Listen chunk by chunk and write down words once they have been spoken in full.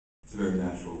it's a very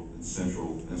natural and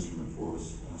central instrument for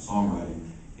us. Songwriting,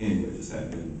 anyway, just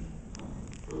hadn't been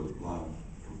for live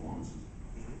performances.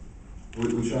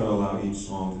 We try to allow each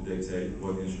song to dictate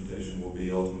what the instrumentation will be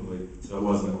ultimately. So it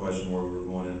wasn't a question where we were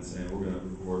going in and saying we're going to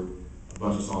record a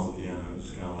bunch of songs with piano. It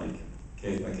was kind of like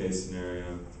case by case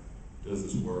scenario. Does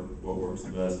this work? What works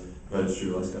the best? But it's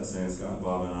true, like Scott saying, Scott,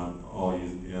 Bob, and I all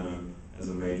use the piano as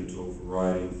a major tool for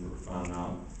writing, for finding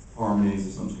out harmonies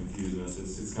if something's confusing us.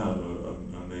 It's kind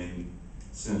of a main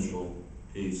central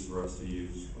piece for us to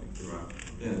use like throughout.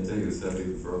 Yeah, and to take it a step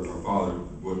even further, our father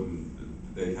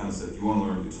wouldn't. They kind of said, if you want to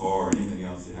learn guitar or anything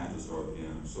else, you have to start with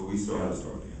piano. So we started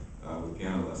with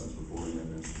piano lessons before we had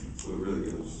instruments. So it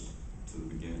really goes to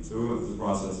the beginning. So we went through the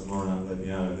process of learning how to play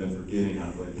piano and then forgetting how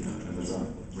to play piano and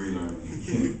then relearning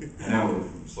again. And now we're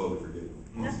slowly forgetting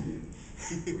once again.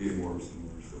 We're getting worse and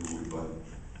worse the more we play.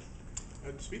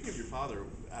 Speaking of your father,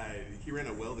 he ran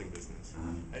a welding business.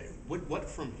 What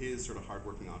from his sort of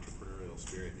hardworking entrepreneurial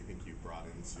spirit do you think you brought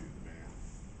into the band?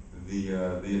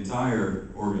 The entire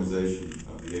organization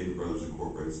of the Avett Brothers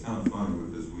Incorporated is kind of funny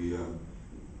because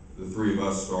the three of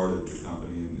us started the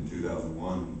company in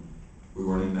 2001. We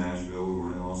weren't in Nashville, we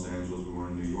weren't in Los Angeles, we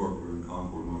weren't in New York, we were in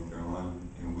Concord, North Carolina,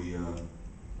 and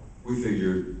we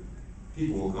figured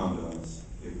people will come to us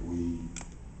if we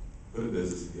put a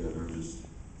business together and just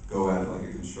go at it like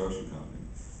a construction company.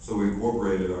 So we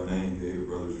incorporated our name, the Avett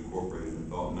Brothers Incorporated, and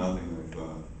thought nothing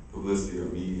of publicity or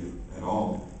media at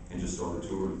all, and just started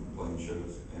touring, playing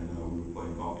shows. And we were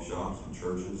playing coffee shops, in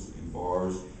churches, in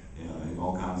bars, in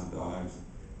all kinds of dives.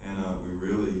 And we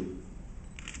really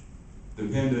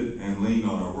depended and leaned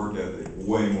on our work ethic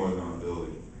way more than our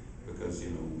ability. Because,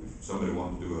 if somebody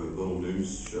wanted to do a little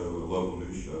news show, a local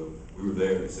news show, we were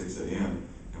there at 6 a.m.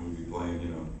 and we'd be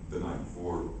playing, the night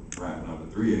before, wrapping up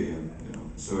at 3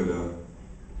 a.m., So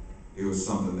it was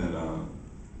something that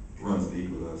runs deep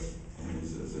with us and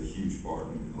is a huge part.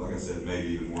 And like I said, maybe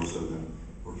even more so than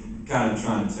we're kind of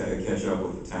trying to catch up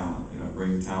with the talent,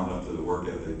 bring the talent up to the work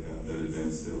ethic that had been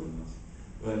instilled in us.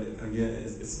 But again,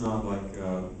 it's not like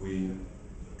we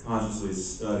consciously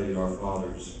studied our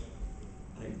father's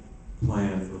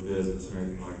plan for business or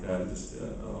anything like that. Just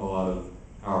a lot of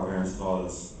how our parents taught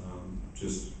us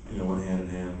just went hand in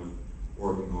hand with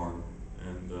working hard,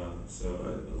 and so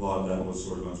a lot of that was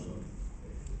sort of unspoken.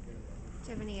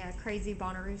 Do you have any crazy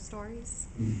Bonnaroo stories?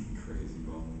 Crazy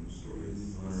Bonnaroo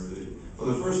stories. Well,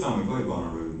 the first time we played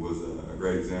Bonnaroo was a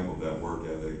great example of that work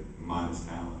ethic minus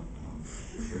talent.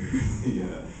 We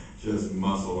really just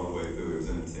muscled our way through. It was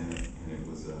in a tent, and it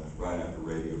was right after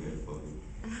Radiohead played.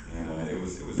 And it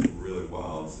was a really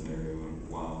wild scenario and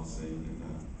a wild scene.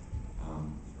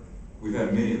 And we've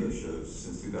had many of those shows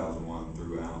since 2001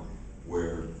 throughout,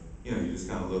 where you just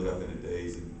kind of look up in a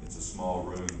daze, and it's a small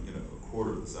room, a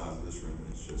quarter of the size of this room,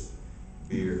 and it's just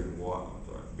beer and water,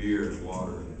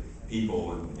 and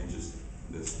people, and just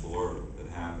this blur that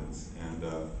happens. And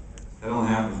that only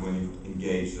happens when you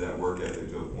engage that work ethic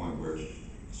to a point where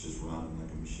it's just running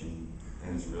like a machine,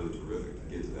 and it's really terrific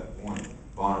to get to that point.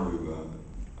 Bonnaroo,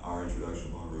 our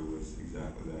introduction to Bonnaroo was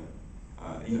exactly that.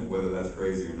 Whether that's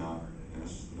crazy or not,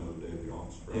 that's just another day at the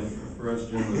office for us. Yeah, for us,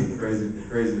 generally, the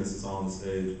craziness is on the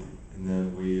stage, and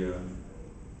then we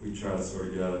try to sort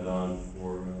of get out of Dodge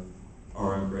before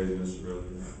our own craziness really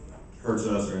hurts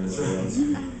us or anybody else.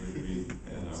 We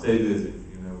stay busy.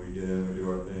 We get in, we do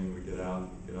our thing, we get out,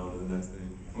 get on to the next thing.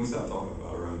 And we stop talking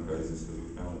about our own craziness because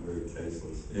we found it very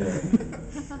tasteless. Yeah,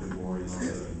 very boring.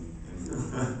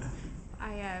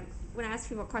 When I ask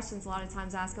people questions, a lot of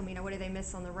times I ask them, what do they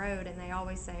miss on the road? And they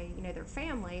always say, their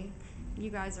family. You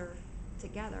guys are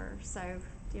together, so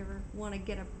do you ever want to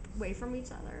get away from each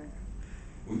other?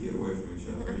 We get away from each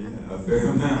other, yeah, a fair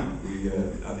amount.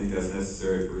 I think that's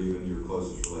necessary for even your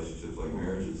closest relationships, like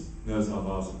marriages. Notice how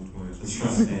Boston twins just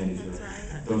trying to stand each other.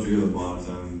 Right. Don't you hear the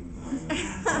monotone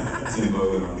tempo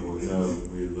in our voice? No,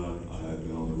 we love it. I've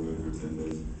been on the road for 10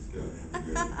 days.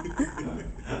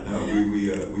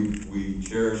 We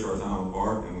cherish our time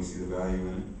apart, and we see the value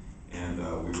in it. And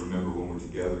we remember when we're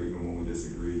together, even when we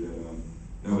disagree, that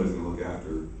nobody's going to look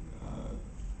after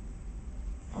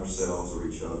ourselves or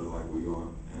each other like we are.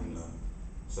 And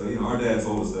so, our dad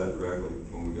told us that directly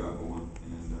when we got going.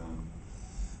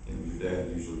 And your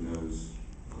dad usually knows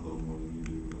a little more than you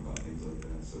do about things like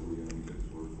that. So we took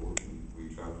his word for it, and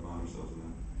we try to remind ourselves of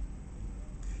that.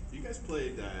 You guys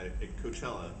played at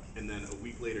Coachella, and then a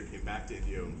week later came back to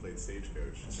Indio and played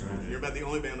Stagecoach. That's right. You're about the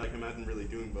only band I can imagine really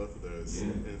doing both of those.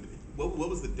 Yeah. And what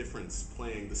was the difference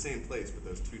playing the same place but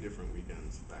those two different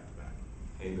weekends back to back?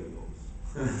 Hay bales.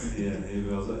 Yeah, hay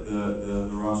bales. The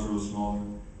roster was smaller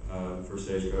for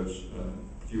Stagecoach,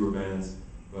 fewer bands,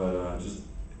 but just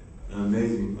an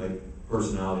amazing like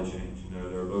personality change. You know,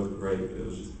 they were both great, but it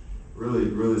was just really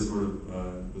sort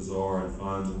of bizarre and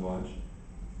fun to watch.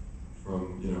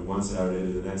 From one Saturday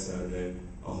to the next Saturday,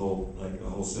 a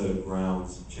whole set of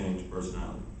grounds change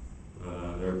personality.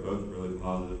 But they're both really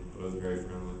positive, both very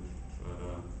friendly.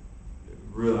 But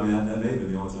really, I mean, that may have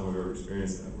been the only time I've ever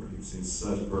experienced that, where you've seen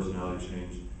such a personality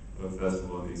change of a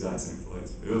festival in the exact same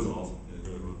place. It was awesome. It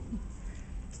really was.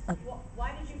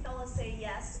 Why did you fellas say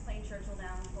yes to playing Churchill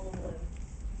down HullabaLOU?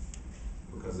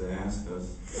 Because they asked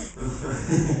us.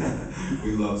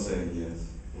 We love saying yes.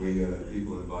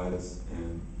 People invite us,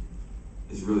 and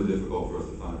it's really difficult for us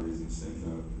to find a reason to say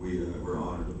no. We're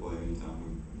honored to play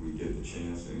anytime we get the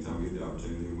chance, anytime we get the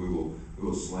opportunity. We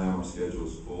will slam our schedule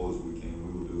as full as we can.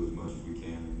 We will do as much as we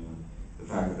can. And the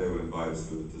fact that they would invite us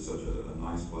to such a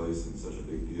nice place and such a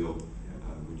big deal,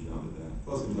 we jump at that.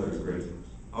 Plus, Kentucky's great to us.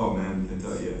 Oh man,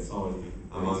 Kentucky, yeah. It's always been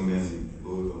Among many,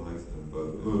 Louisville likes them,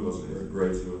 but Louisville's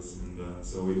great to us, and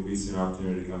so we see an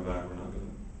opportunity to come back. We're not going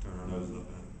to turn our noses up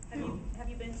at it. Have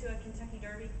you been to a Kentucky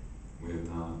Derby? we have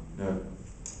not. Never.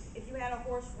 If you had a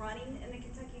horse running in the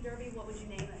Kentucky Derby, what would you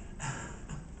name it?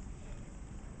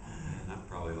 And I've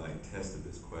probably tested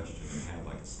this question and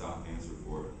had a stock answer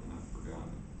for it, and I've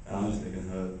forgotten. I was just thinking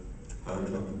HUD. HUD. We're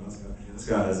talking about Scott.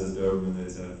 Scott has his Doberman that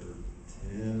he's had for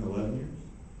 10, 11 years.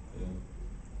 Yeah.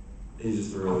 He's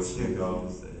just a really sweet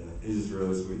dog. He's just a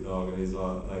really sweet dog, and he's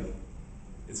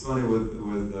it's funny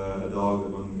with a dog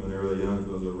that when they're really young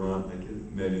goes a run,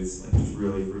 maybe it's just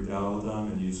really freaked out all the time,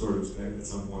 and you sort of expect at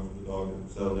some point for the dog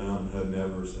to settle down, and HUD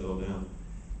never settled down.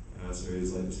 So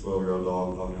he's like this 12-year-old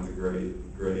dog, talking about the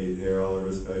gray hair all over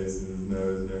his face and his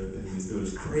nose and everything. And he's still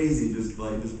just crazy, just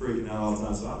freaking out all the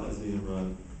time. So I like seeing him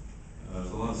run.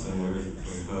 There's a lot of similarities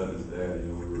between HUD and his dad.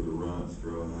 We were the runs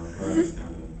growing up. Right. Just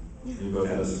kind of, He both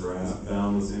has this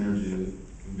boundless energy that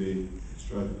can be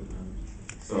destructive at times.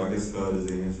 so I guess HUD is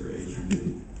the answer,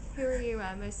 H-U-D. Who are you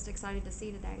most excited to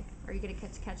see today? Are you going to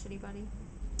catch anybody?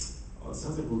 It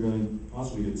sounds like we're going to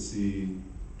possibly get to see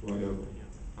Dwight Oakley.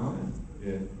 Oh,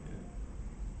 Yeah.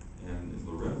 and is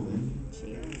Loretta in?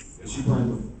 She is. Is she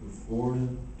playing before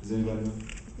him? Does anybody know? I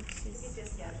think You she's.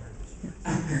 just guess her.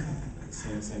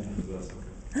 Same time as us,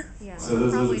 okay. Yeah, So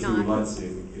those are probably two we'd like not. to see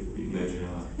if we can Maybe get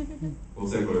not.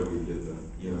 We'll take whatever we get though.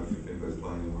 If anybody's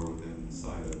playing anywhere within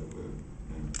sight of it,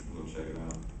 we'll check it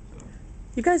out. So.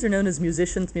 You guys are known as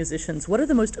musicians. What are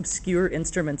the most obscure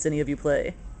instruments any of you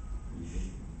play?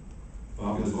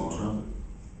 Bob plays the Guitar. trumpet.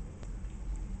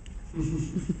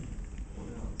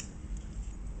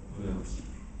 What else?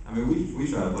 I mean,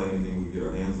 we try to play anything we can get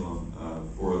our hands on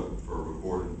for a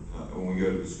recording. When we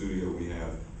go to the studio, we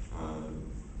have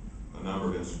a number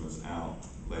of instruments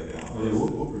laid out. Oh yeah,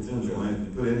 we'll pretend to play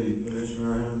it. Put any instrument in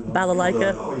our hand.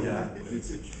 Balalaika. Oh yeah.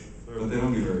 But they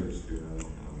don't get very obscure, I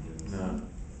don't guess. No.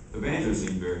 The banjo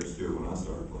seemed very obscure when I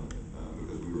started playing it,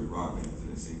 because we were in rock bands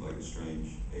and it seemed like a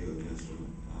strange alien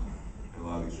instrument. And a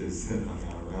lot of the kids that hung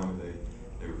out around it,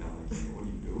 they were kind of like, what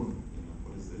are you doing?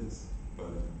 What is this?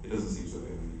 But it doesn't seem so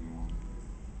alien anymore.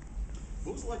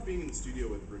 What was it like being in the studio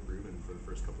with Rick Rubin for the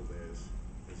first couple days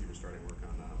as you were starting work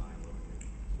on I Am Loving You?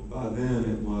 Well, by then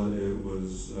it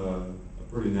was a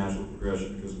pretty natural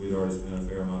progression because we'd already spent a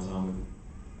fair amount of time with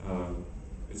him.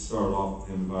 It started off with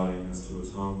him inviting us to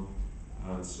his home.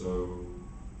 So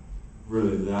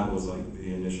really that was like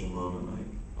the initial moment, like,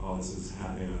 oh, this is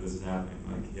happening.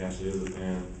 Like, he actually is a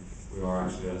fan. We are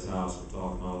actually at his house, we're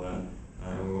talking all that.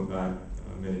 And we went back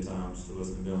many times to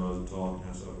listen to demos and talk and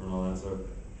have supper and all that. So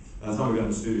by the time we got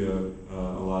in the studio, a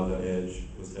lot of that edge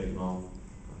was taken off.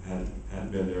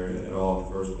 Hadn't been there at all in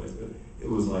the first place, but it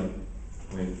was like,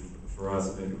 for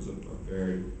us, I think it was a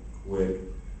very quick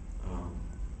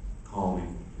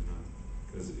calming,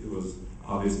 because it was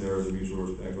obvious there was a mutual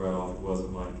respect right off. It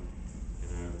wasn't like,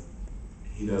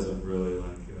 he doesn't really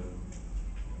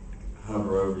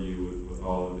hover over you with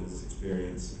all of his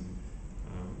experience and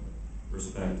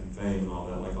respect and fame and all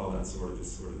that. Like, all that sort of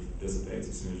dissipates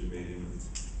as soon as you meet him.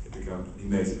 He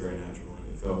makes it very natural,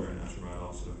 and it felt very natural right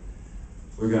off. So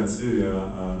we got in the studio,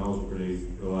 and I was pretty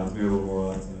relaxed, maybe a little more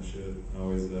relaxed than I should. I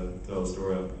always tell the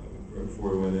story right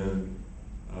before we went in.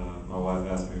 My wife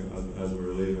asked me as we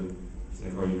were leaving, she's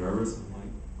like, "Are you nervous?" I'm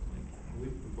like, we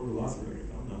recorded lots of records.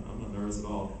 I'm not nervous at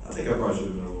all. I think I probably should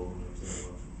have been a little more nervous,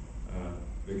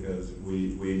 because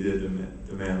we did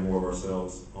demand more of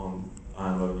ourselves on I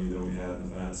Am Loving You than we had in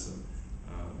the past. So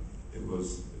it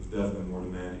was definitely more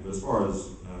demanding. But as far as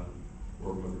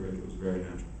working with Rick, it was very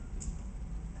natural.